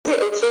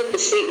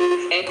sleep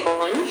with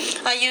aircon?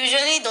 I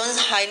usually don't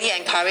highly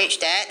encourage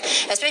that.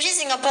 Especially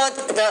Singapore,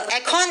 the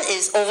aircon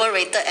is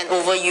overrated and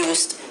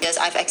overused. Yes,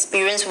 I've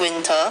experienced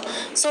winter.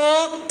 So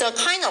the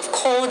kind of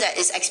cold that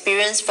is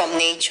experienced from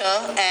nature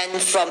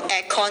and from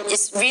aircon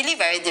is really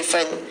very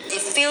different.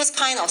 It feels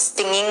kind of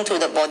stinging to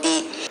the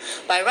body.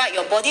 By right,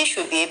 your body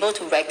should be able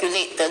to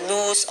regulate the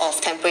loss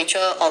of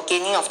temperature or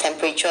gaining of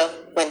temperature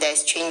when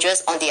there's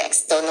changes on the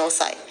external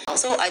side.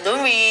 So I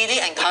don't really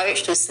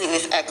encourage to sleep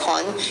with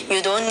aircon.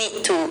 You don't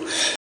need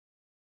to